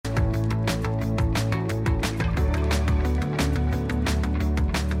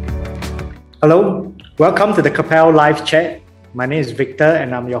Hello, welcome to the Capel live chat. My name is Victor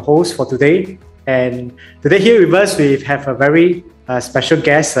and I'm your host for today. And today here with us, we have a very special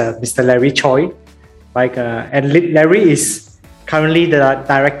guest, Mr. Larry Choi. And Larry is currently the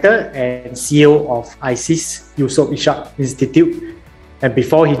director and CEO of ISIS Yusof Ishak Institute. And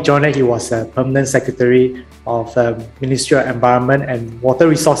before he joined it, he was a permanent secretary of the Ministry of Environment and Water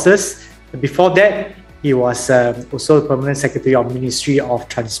Resources. And before that, he was also a permanent secretary of Ministry of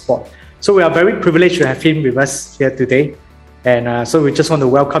Transport. So we are very privileged to have him with us here today. And so we just want to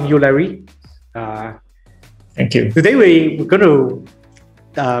welcome you, Larry. Thank you. Today we're going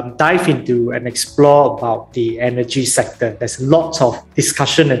to dive into and explore about the energy sector. There's lots of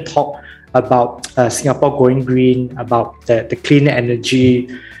discussion and talk about Singapore going green, about the clean energy.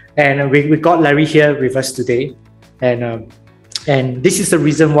 And we got Larry here with us today. And this is the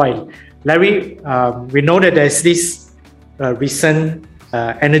reason why. Larry, we know that there's this recent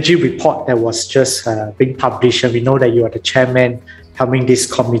energy report that was just being published, and we know that you are the chairman helming this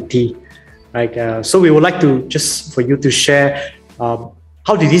committee. Right? So we would like to just for you to share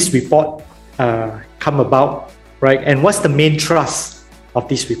how did this report come about, right? And what's the main thrust of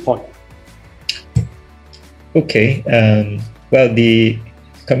this report? Okay. Well, the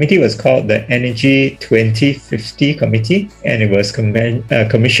committee was called the Energy 2050 Committee, and it was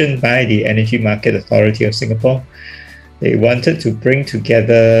commissioned by the Energy Market Authority of Singapore. They wanted to bring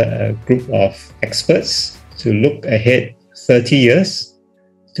together a group of experts to look ahead 30 years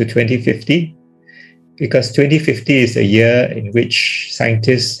to 2050, because 2050 is a year in which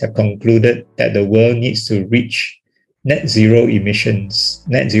scientists have concluded that the world needs to reach net zero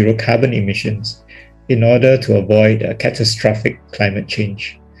carbon emissions in order to avoid a catastrophic climate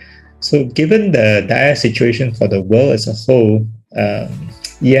change. So given the dire situation for the world as a whole,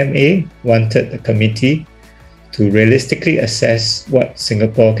 EMA wanted the committee to realistically assess what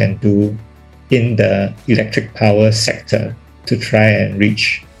Singapore can do in the electric power sector to try and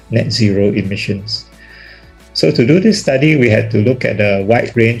reach net zero emissions. So to do this study, we had to look at a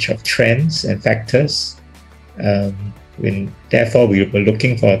wide range of trends and factors. Therefore, we were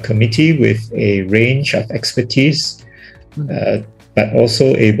looking for a committee with a range of expertise, but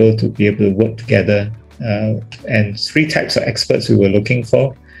also able to work together. And three types of experts we were looking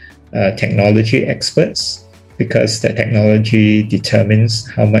for: technology experts, because the technology determines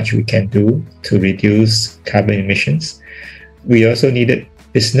how much we can do to reduce carbon emissions. We also needed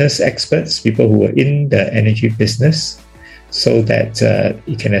business experts, people who were in the energy business, so that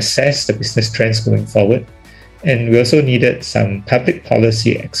you can assess the business trends going forward. And we also needed some public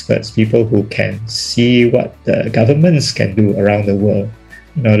policy experts, people who can see what the governments can do around the world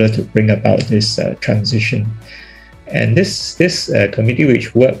in order to bring about this transition. And this committee,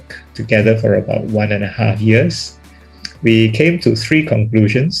 which worked together for about 1.5 years, we came to three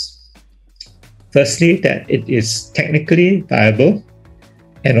conclusions. Firstly, that it is technically viable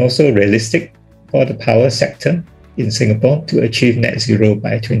and also realistic for the power sector in Singapore to achieve net zero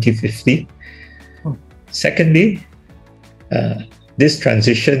by 2050. Secondly, this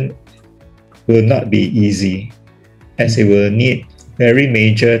transition will not be easy, as it will need very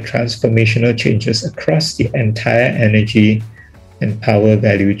major transformational changes across the entire energy and power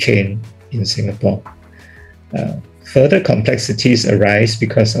value chain in Singapore. Further complexities arise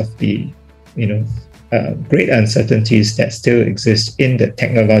because of the great uncertainties that still exist in the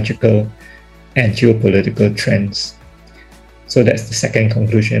technological and geopolitical trends. So that's the second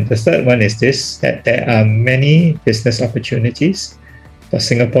conclusion. The third one is this, that there are many business opportunities for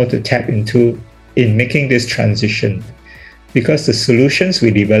Singapore to tap into in making this transition, because the solutions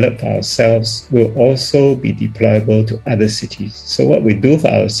we develop for ourselves will also be deployable to other cities. So what we do for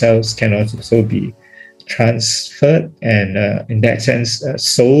ourselves can also be transferred and in that sense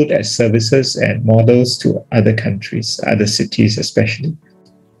sold as services and models to other countries, other cities especially.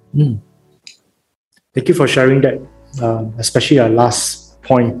 Thank you for sharing that, especially our last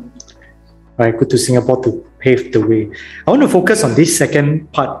point, right? Good to Singapore to pave the way. I want to focus on this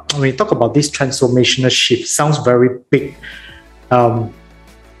second part. When we talk about this transformational shift, sounds very big.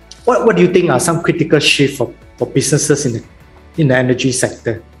 What do you think are some critical shifts for businesses in the energy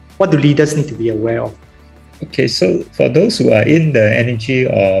sector? What do leaders need to be aware of? Okay, so for those who are in the energy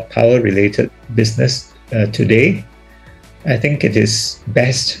or power-related business today, I think it is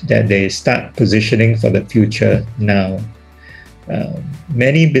best that they start positioning for the future now.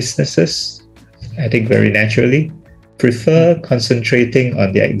 Many businesses, I think very naturally, prefer concentrating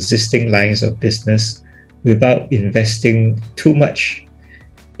on their existing lines of business without investing too much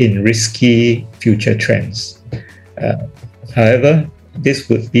in risky future trends. However, this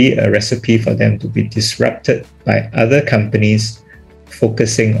would be a recipe for them to be disrupted by other companies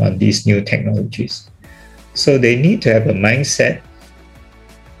focusing on these new technologies. So they need to have a mindset,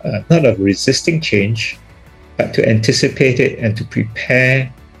 not of resisting change, but to anticipate it and to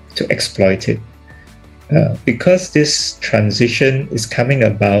prepare to exploit it. Because this transition is coming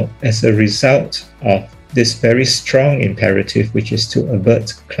about as a result of this very strong imperative, which is to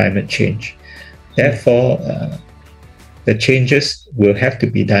avert climate change. Therefore, the changes will have to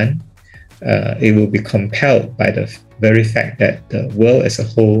be done. It will be compelled by the very fact that the world as a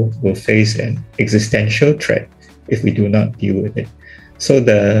whole will face an existential threat if we do not deal with it. So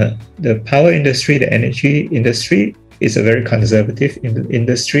the power industry, the energy industry, is a very conservative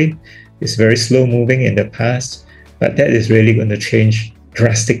industry. It's very slow moving in the past, but that is really going to change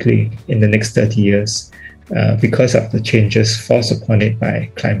drastically in the next 30 years because of the changes forced upon it by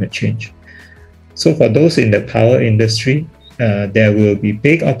climate change. So for those in the power industry, there will be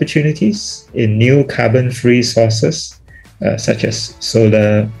big opportunities in new carbon-free sources, such as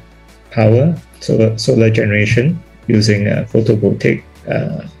solar power, solar generation using photovoltaic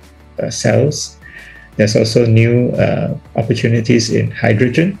cells. There's also new opportunities in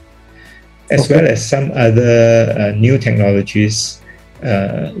hydrogen, as well as some other new technologies,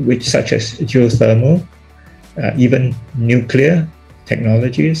 such as geothermal, even nuclear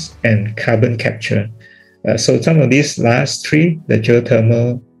technologies, and carbon capture. So some of these last three, the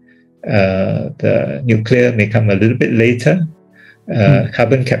geothermal, the nuclear may come a little bit later,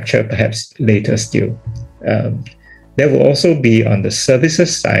 carbon capture perhaps later still. There will also be, on the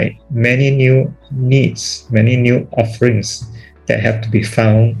services side, many new needs, many new offerings that have to be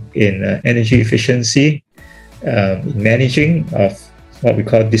found in energy efficiency, managing of what we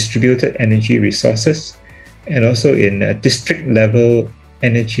call distributed energy resources, and also in district level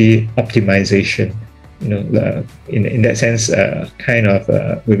energy optimization. In that sense, kind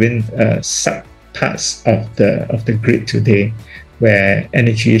of within sub parts of the grid today, where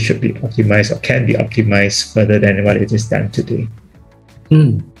energy should be optimized or can be optimized further than what it is done today.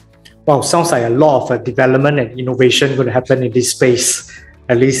 Wow, sounds like a lot of development and innovation going to happen in this space,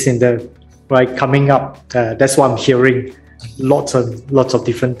 at least in the coming up. That's what I'm hearing. Lots of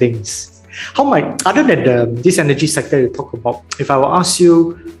different things. How might, other than this energy sector you talk about, if I will ask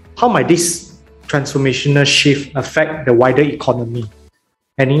you, how might this transformational shift affect the wider economy?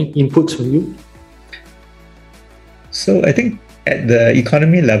 Any inputs from you? So I think at the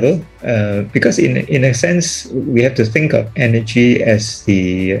economy level, because in a sense we have to think of energy as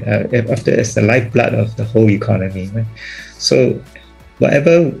the lifeblood of the whole economy. Right? So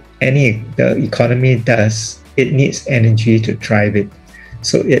whatever the economy does, it needs energy to drive it.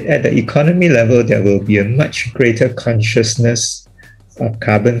 So at the economy level, there will be a much greater consciousness of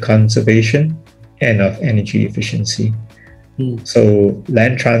carbon conservation and of energy efficiency. So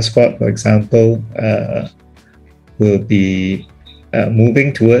land transport, for example, will be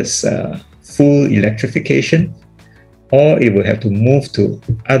moving towards full electrification, or it will have to move to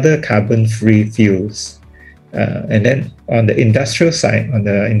other carbon-free fuels. And then on the industrial side, on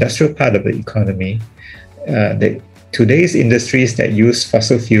the industrial part of the economy, today's industries that use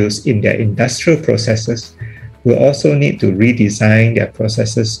fossil fuels in their industrial processes will also need to redesign their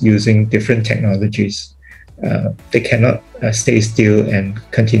processes using different technologies. They cannot stay still and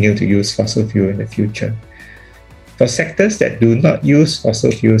continue to use fossil fuel in the future. For sectors that do not use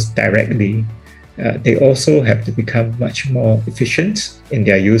fossil fuels directly, they also have to become much more efficient in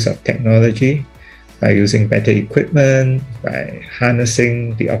their use of technology by using better equipment, by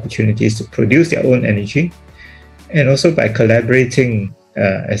harnessing the opportunities to produce their own energy, and also by collaborating,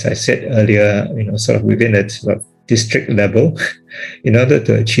 as I said earlier, sort of within a sort of district level in order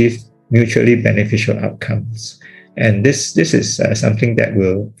to achieve mutually beneficial outcomes. And this is something that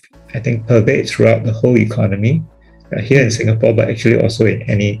will, I think, pervade throughout the whole economy, here in Singapore, but actually also in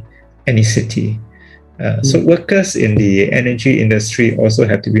any city. So workers in the energy industry also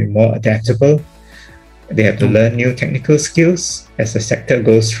have to be more adaptable. They have to learn new technical skills as the sector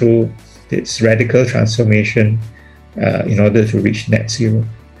goes through its radical transformation in order to reach net zero.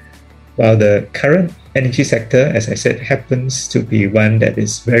 While the current energy sector, as I said, happens to be one that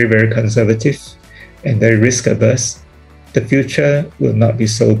is very, very conservative and very risk averse, the future will not be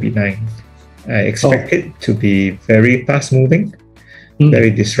so benign. I expect it to be very fast moving, very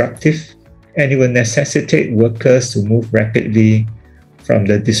disruptive, and it will necessitate workers to move rapidly from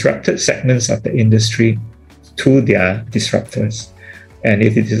the disrupted segments of the industry to their disruptors. And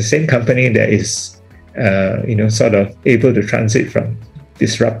if it is the same company that is sort of able to transit from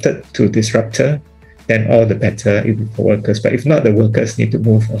disrupted to disruptor, then all the better it will be for workers. But if not, the workers need to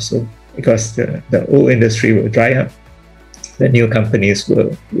move also, because the old industry will dry up. The new companies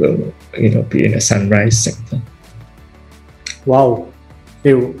will be in a sunrise sector. Wow,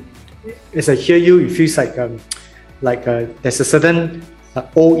 as I hear you, it feels like there's a certain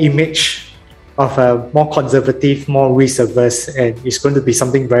old image of a more conservative, more risk-averse, and it's going to be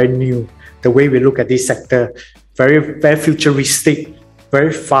something very new. The way we look at this sector, very, very futuristic,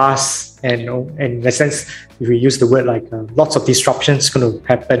 very fast, and in a sense, if we use the word lots of disruptions going to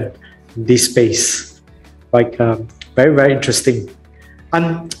happen in this space. Very, very interesting.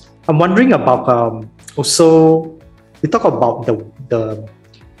 I'm wondering about also, we talk about the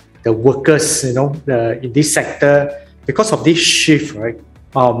workers, in this sector, because of this shift, right?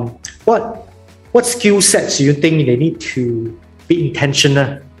 What skill sets do you think they need to be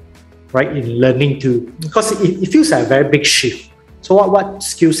intentional, right, in learning to? Because it feels like a very big shift. So what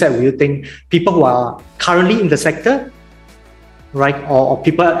skill set do you think people who are currently in the sector, right, or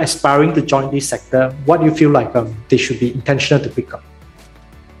people aspiring to join this sector, what do you feel like they should be intentional to pick up?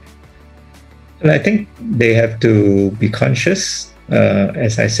 Well, I think they have to be conscious,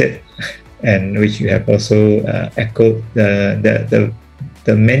 as I said, and which you have also echoed,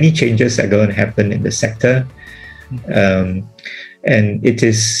 the many changes that are going to happen in the sector, and it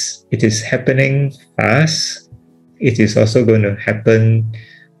is happening fast. It is also going to happen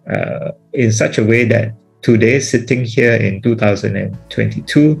in such a way that today, sitting here in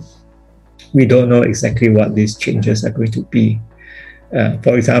 2022, we don't know exactly what these changes are going to be.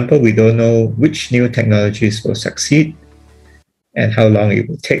 For example, we don't know which new technologies will succeed and how long it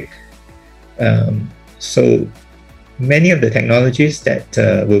will take. So many of the technologies that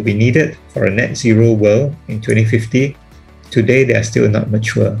will be needed for a net zero world in 2050, today they are still not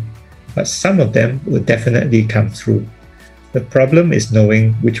mature, but some of them will definitely come through. The problem is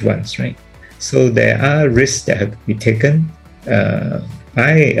knowing which ones, right? So there are risks that have to be taken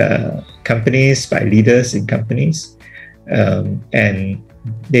by companies, by leaders in companies, and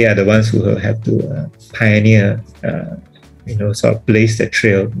they are the ones who will have to pioneer, sort of blaze the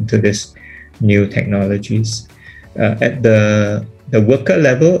trail into this new technologies. At the worker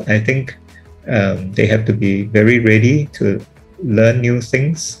level, I think they have to be very ready to learn new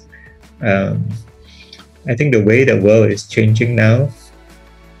things. I think the way the world is changing now,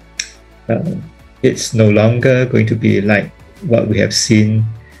 it's no longer going to be like what we have seen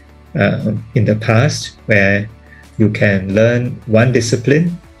in the past, where you can learn one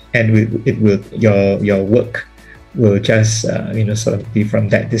discipline and your work will just sort of be from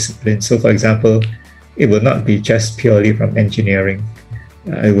that discipline. So, for example, it will not be just purely from engineering.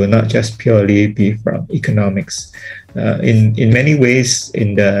 It will not just purely be from economics. In many ways,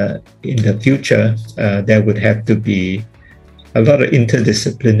 in the future, there would have to be a lot of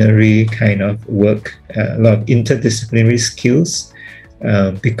interdisciplinary kind of work, a lot of interdisciplinary skills,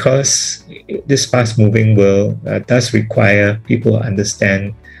 because this fast-moving world does require people to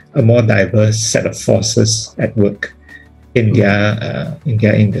understand a more diverse set of forces at work in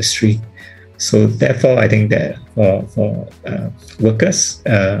their industry. So therefore, I think that for workers,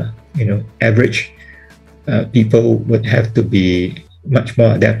 average people would have to be much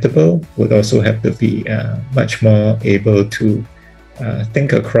more adaptable, would also have to be much more able to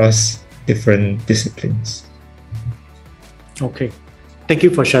think across different disciplines. Okay. Thank you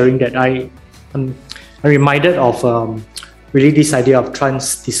for sharing that. I'm reminded of really this idea of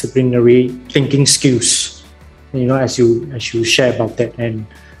transdisciplinary thinking skills, as you share about that, and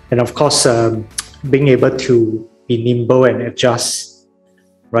of course being able to be nimble and adjust,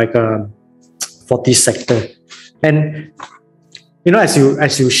 right, for this sector. And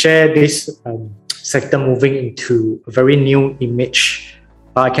as you share this sector moving into a very new image,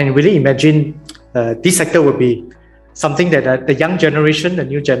 I can really imagine this sector will be something that the young generation, the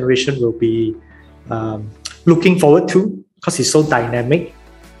new generation will be looking forward to, because it's so dynamic.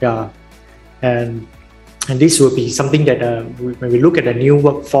 And this will be something that when we look at the new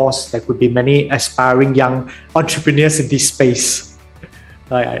workforce, there could be many aspiring young entrepreneurs in this space.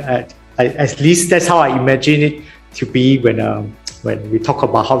 At least that's how I imagine it to be when we talk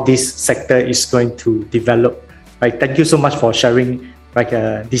about how this sector is going to develop. Right? Thank you so much for sharing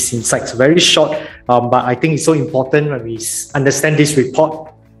these insights. Very short, but I think it's so important when we understand this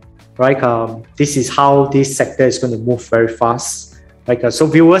report. Right? This is how this sector is going to move very fast. So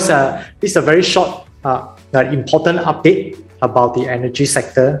viewers, this is a very short, important update about the energy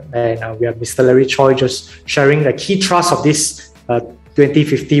sector, and we have Mr. Larry Choi just sharing the key thrust of this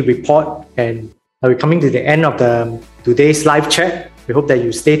 2050 report. And we're coming to the end of today's live chat. We hope that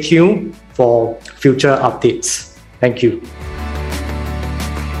you stay tuned for future updates. Thank you.